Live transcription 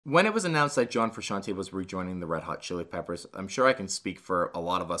When it was announced that John Frusciante was rejoining the Red Hot Chili Peppers, I'm sure I can speak for a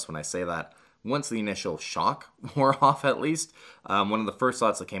lot of us when I say that. Once the initial shock wore off, at least, one of the first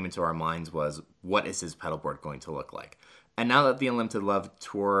thoughts that came into our minds was, what is his pedalboard going to look like? And now that the Unlimited Love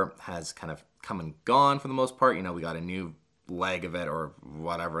tour has kind of come and gone for the most part, you know, we got a new leg of it, or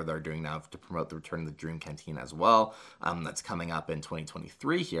whatever they're doing now to promote the return of the Dream Canteen as well. That's coming up in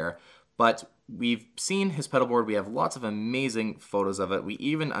 2023 here. But we've seen his pedalboard. We have lots of amazing photos of it. We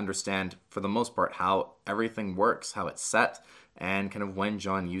even understand, for the most part, how everything works, how it's set, and kind of when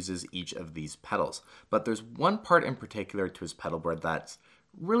John uses each of these pedals. But there's one part in particular to his pedalboard that's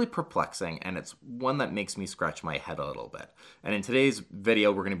really perplexing, and it's one that makes me scratch my head a little bit. And in today's video,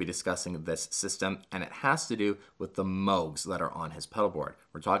 we're going to be discussing this system, and it has to do with the Moogs that are on his pedalboard.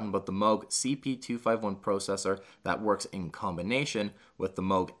 We're talking about the Moog CP251 processor that works in combination with the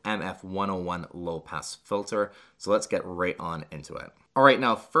Moog MF101 low-pass filter. So let's get right on into it. All right,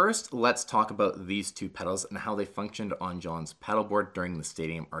 now first, let's talk about these two pedals and how they functioned on John's pedalboard during the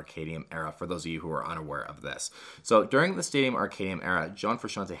Stadium Arcadium era, for those of you who are unaware of this. So during the Stadium Arcadium era, John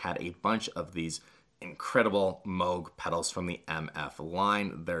Frusciante had a bunch of these incredible Moog pedals from the MF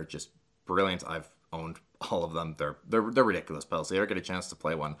line. They're just brilliant. I've owned all of them. They're ridiculous pedals. If you ever get a chance to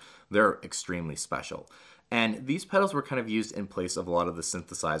play one, they're extremely special. And these pedals were kind of used in place of a lot of the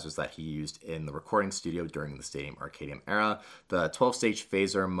synthesizers that he used in the recording studio during the Stadium Arcadium era. The 12-stage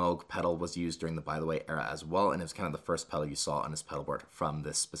phaser Moog pedal was used during the By the Way era as well, and it was kind of the first pedal you saw on his pedalboard from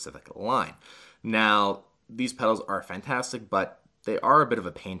this specific line. Now, these pedals are fantastic, but they are a bit of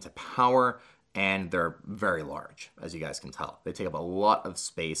a pain to power, and they're very large, as you guys can tell. They take up a lot of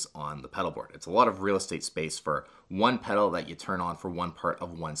space on the pedalboard. It's a lot of real estate space for one pedal that you turn on for one part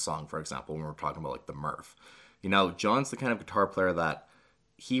of one song, for example, when we're talking about like the Murph. You know, John's the kind of guitar player that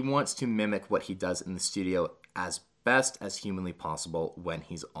he wants to mimic what he does in the studio as best as humanly possible when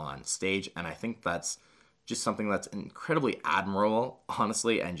he's on stage, and I think that's just something that's incredibly admirable,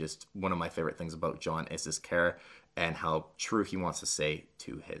 honestly, and just one of my favorite things about John is his care and how true he wants to say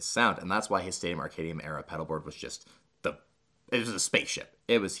to his sound. And that's why his Stadium Arcadium era pedalboard was just it was a spaceship.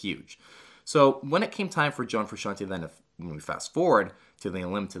 It was huge. So when it came time for John Frusciante then, when we fast forward to the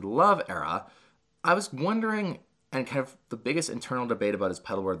Unlimited Love era, I was wondering, and kind of the biggest internal debate about his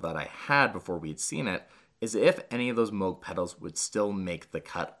pedalboard that I had before we'd seen it, is if any of those Moog pedals would still make the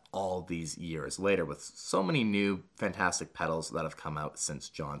cut all these years later, with so many new fantastic pedals that have come out since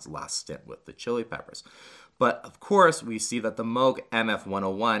John's last stint with the Chili Peppers. But of course, we see that the Moog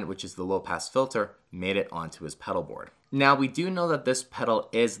MF101, which is the low-pass filter, made it onto his pedalboard. Now, we do know that this pedal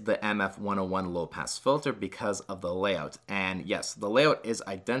is the MF101 low-pass filter because of the layout. And yes, the layout is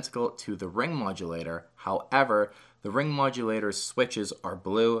identical to the ring modulator. However, the ring modulator's switches are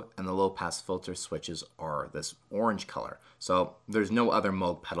blue and the low-pass filter switches are this orange color. So there's no other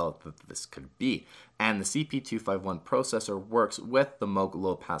Moog pedal that this could be. And the CP251 processor works with the Moog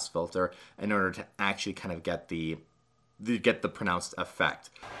low-pass filter in order to actually kind of get the pronounced effect.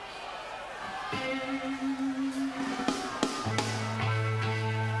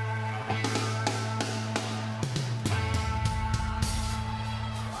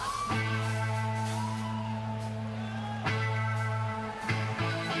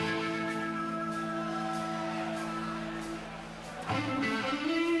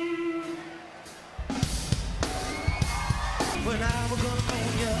 When I was gonna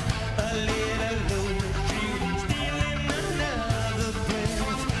own you a little low, stealing another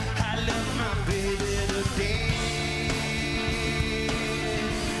breath. I love my baby today.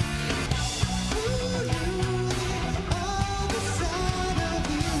 Who knew all the side of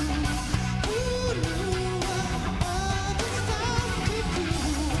you? Who knew all the stuff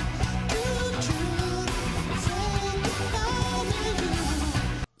we do?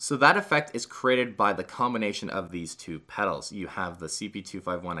 You So that effect is created by the combination of these two pedals. You have the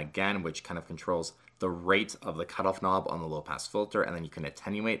CP251 again, which kind of controls the rate of the cutoff knob on the low pass filter, and then you can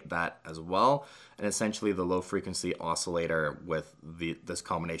attenuate that as well. And essentially the low frequency oscillator with this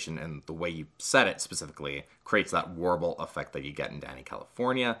combination and the way you set it specifically creates that warble effect that you get in Danny,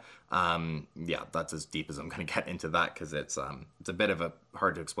 California. Yeah, that's as deep as I'm going to get into that because it's a bit of a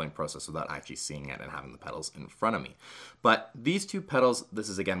hard to explain process without actually seeing it and having the pedals in front of me. But these two pedals, this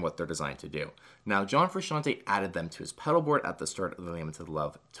is again what they're designed to do. Now, John Frusciante added them to his pedal board at the start of the Unlimited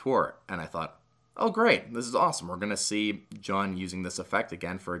Love tour, and I thought, oh great, this is awesome. We're going to see John using this effect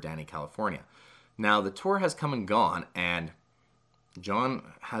again for Danny, California. Now, the tour has come and gone, and John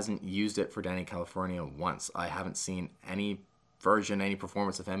hasn't used it for Danny, California once. I haven't seen any version, any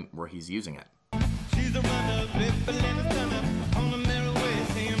performance of him where he's using it. She's a runner, on the mirror way,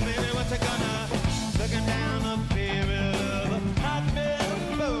 saying, baby, what you gonna, looking down a barrel of a hot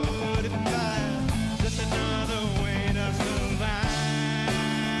metal.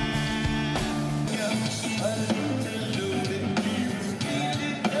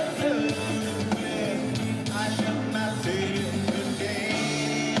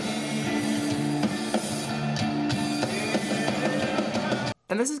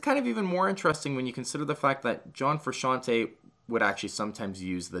 And this is kind of even more interesting when you consider the fact that John Frusciante would actually sometimes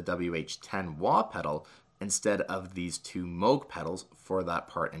use the WH-10 wah pedal instead of these two Moog pedals for that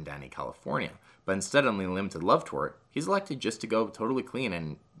part in Danny California. But instead on the Limited Love Tour, he's elected just to go totally clean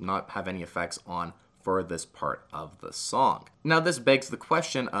and not have any effects on for this part of the song. Now this begs the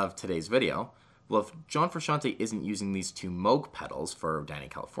question of today's video. Well, if John Frusciante isn't using these two Moog pedals for Danny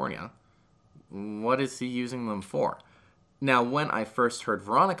California, what is he using them for? Now, when I first heard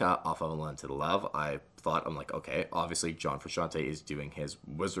Veronica off of Limited Love, I'm like, okay, obviously John Frusciante is doing his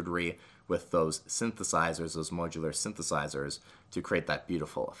wizardry with those synthesizers, those modular synthesizers, to create that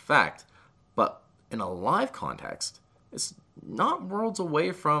beautiful effect. But in a live context, it's not worlds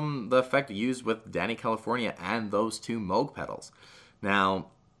away from the effect used with Danny California and those two Moog pedals. Now,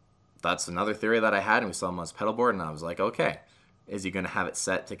 that's another theory that I had, and we saw him on his pedal board, and I was like, okay, is he going to have it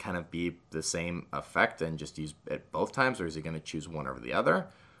set to kind of be the same effect and just use it both times, or is he going to choose one over the other?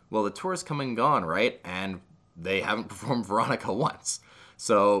 Well, the tour's come and gone, right? And they haven't performed Veronica once.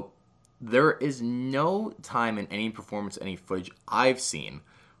 So there is no time in any performance, any footage I've seen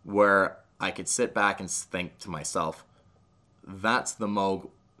where I could sit back and think to myself, that's the Moog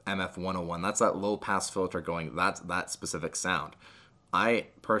MF101. That's that low pass filter going, that's that specific sound. I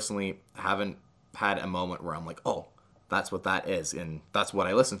personally haven't had a moment where I'm like, oh, that's what that is, and that's what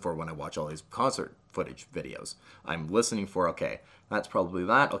I listen for when I watch all these concert footage videos. I'm listening for, okay, that's probably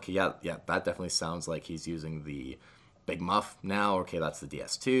that. Okay, yeah, that definitely sounds like he's using the Big Muff now. Okay, that's the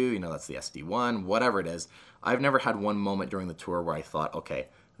DS2, that's the SD1, whatever it is. I've never had one moment during the tour where I thought, okay,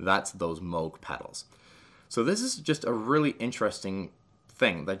 that's those Moog pedals. So this is just a really interesting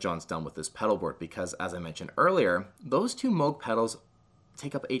thing that John's done with this pedal board, because as I mentioned earlier, those two Moog pedals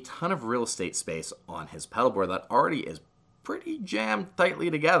take up a ton of real estate space on his pedal board that already is pretty jammed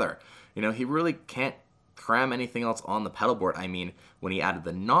tightly together. He really can't cram anything else on the pedal board. I mean, when he added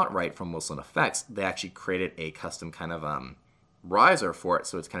the Not Right from Wilson Effects, they actually created a custom kind of riser for it,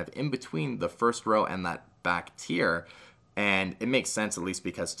 so it's kind of in between the first row and that back tier. And it makes sense, at least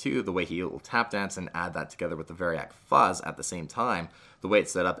because, too, the way he will tap dance and add that together with the Variac fuzz at the same time, the way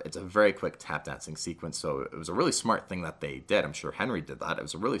it's set up, it's a very quick tap dancing sequence. So it was a really smart thing that they did. I'm sure Henry did that. It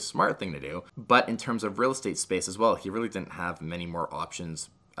was a really smart thing to do. But in terms of real estate space as well, he really didn't have many more options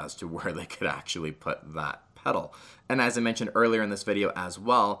as to where they could actually put that pedal. And as I mentioned earlier in this video as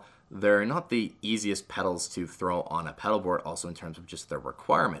well, they're not the easiest pedals to throw on a pedal board, also in terms of just their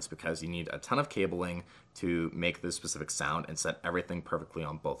requirements, because you need a ton of cabling to make this specific sound and set everything perfectly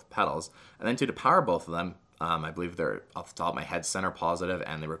on both pedals. And then to power both of them, I believe they're, off the top of my head, center positive,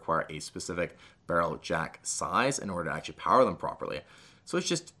 and they require a specific barrel jack size in order to actually power them properly. So it's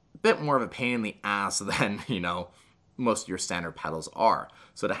just a bit more of a pain in the ass than, most of your standard pedals are.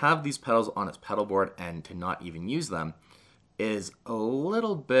 So to have these pedals on its pedal board and to not even use them is a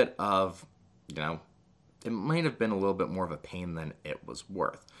little bit of, it might have been a little bit more of a pain than it was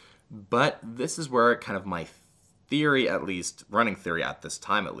worth. But this is where kind of my theory, at least, running theory at this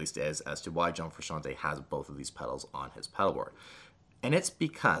time at least, is as to why John Frusciante has both of these pedals on his pedal board. And it's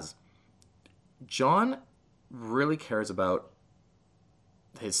because John really cares about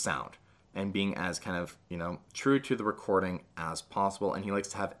his sound and being as kind of, true to the recording as possible. And he likes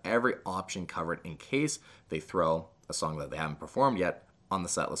to have every option covered in case they throw a song that they haven't performed yet on the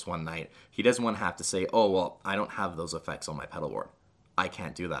set list one night. He doesn't want to have to say, oh, well, I don't have those effects on my pedal board. I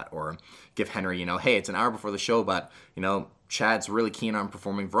can't do that. Or give Henry, hey, it's an hour before the show, but, Chad's really keen on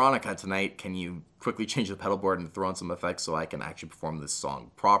performing Veronica tonight. Can you quickly change the pedal board and throw in some effects so I can actually perform this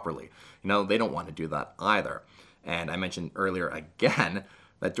song properly? They don't want to do that either. And I mentioned earlier again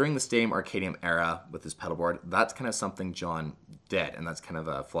that during the Stadium Arcadium era with his pedal board, that's kind of something John did. And that's kind of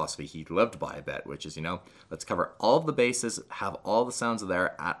a philosophy he lived by a bit, which is, let's cover all of the bases, have all the sounds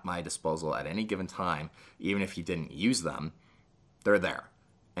there at my disposal at any given time, even if he didn't use them. They're there.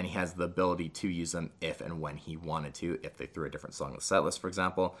 And he has the ability to use them if and when he wanted to. If they threw a different song on the set list, for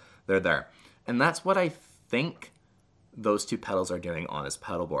example, they're there. And that's what I think those two pedals are doing on his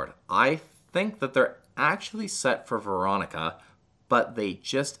pedal board. I think that they're actually set for Veronica, but they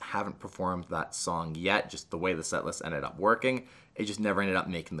just haven't performed that song yet. Just the way the set list ended up working, it just never ended up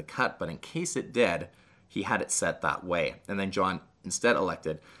making the cut. But in case it did, he had it set that way. And then John instead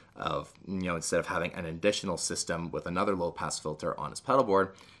elected of, instead of having an additional system with another low pass filter on his pedal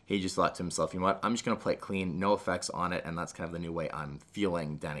board, he just thought to himself, what, I'm just going to play it clean, no effects on it, and that's kind of the new way I'm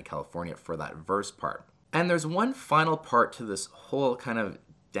feeling Danny California for that verse part. And there's one final part to this whole kind of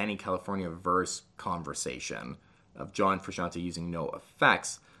Danny California verse conversation of John Frusciante using no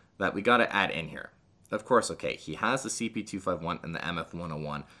effects that we got to add in here. Of course, okay, he has the CP251 and the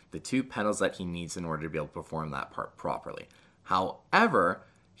MF101, the two pedals that he needs in order to be able to perform that part properly. However,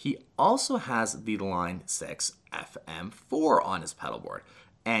 he also has the Line 6 FM4 on his pedalboard.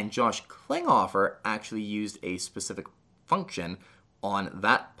 And Josh Klinghoffer actually used a specific function on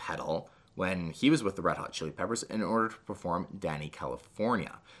that pedal when he was with the Red Hot Chili Peppers in order to perform Danny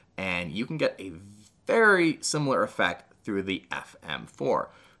California. And you can get a very similar effect through the FM4.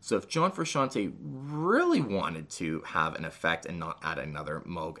 So if John Frusciante really wanted to have an effect and not add another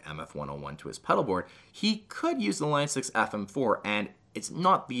Moog MF101 to his pedalboard, he could use the Line 6 FM4 and it's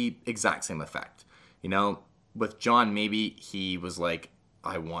not the exact same effect. You know, with John, maybe he was like,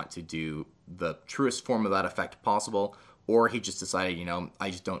 I want to do the truest form of that effect possible, or he just decided, you know, I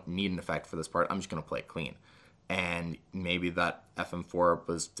just don't need an effect for this part, I'm just going to play it clean. And maybe that FM4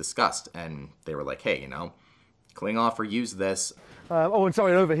 was discussed, and they were like, hey, you know, Klinghoffer used this. Oh, and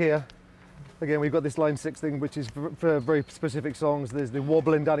sorry, over here, again, we've got this Line 6 thing, which is for very specific songs. There's the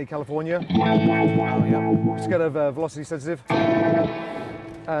wobble in Danny California, which is kind of velocity sensitive.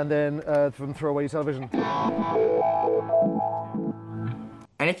 And then from Throw Away Your Television.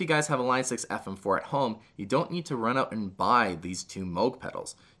 And if you guys have a Line 6 FM4 at home, you don't need to run out and buy these two Moog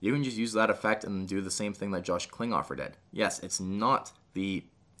pedals. You can just use that effect and do the same thing that Josh Klinghoffer did. Yes, it's not the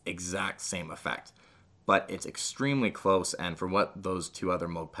exact same effect, but it's extremely close, and for what those two other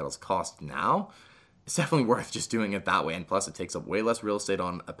Moog pedals cost now, it's definitely worth just doing it that way. And plus, it takes up way less real estate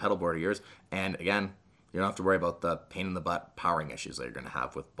on a pedalboard of yours, and again, you don't have to worry about the pain in the butt powering issues that you're going to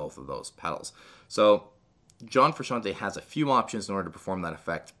have with both of those pedals. So John Frusciante has a few options in order to perform that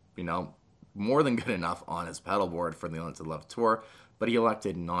effect, you know, more than good enough on his pedalboard for the Unlimited Love Tour, but he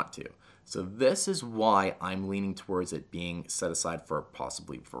elected not to. So this is why I'm leaning towards it being set aside for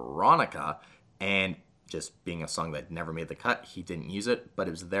possibly Veronica, and just being a song that never made the cut. He didn't use it, but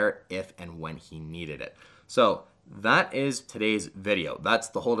it was there if and when he needed it. So that is today's video. That's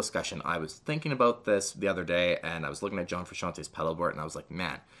the whole discussion. I was thinking about this the other day, and I was looking at John Frusciante's pedalboard, and I was like,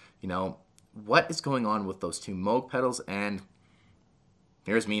 man, you know, what is going on with those two Moog pedals? And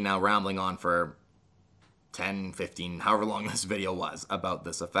here's me now rambling on for 10, 15, however long this video was about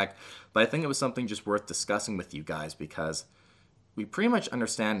this effect. But I think it was something just worth discussing with you guys, because we pretty much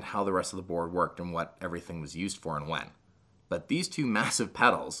understand how the rest of the board worked and what everything was used for and when. But these two massive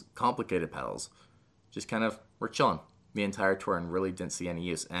pedals, complicated pedals, just kind of were chilling the entire tour and really didn't see any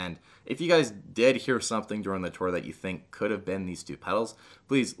use. And if you guys did hear something during the tour that you think could have been these two pedals,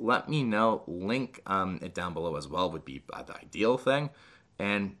 please let me know. Link it down below as well would be the ideal thing.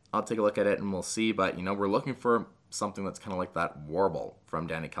 And I'll take a look at it and we'll see. But, you know, we're looking for something that's kind of like that warble from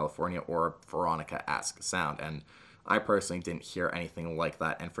Danny California or Veronica-esque sound. And I personally didn't hear anything like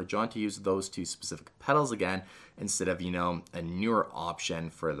that. And for John to use those two specific pedals again, instead of, you know, a newer option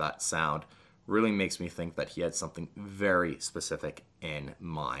for that sound, really makes me think that he had something very specific in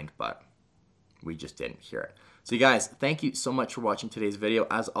mind, but we just didn't hear it. So you guys, thank you so much for watching today's video.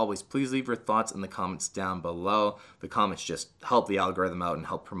 As always, please leave your thoughts in the comments down below. The comments just help the algorithm out and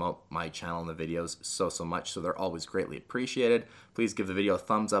help promote my channel and the videos so much, so they're always greatly appreciated. Please give the video a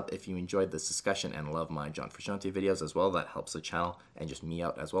thumbs up if you enjoyed this discussion and love my John Frusciante videos as well. That helps the channel and just me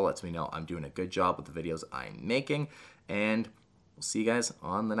out as well. Lets me know I'm doing a good job with the videos I'm making. And we'll see you guys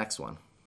on the next one.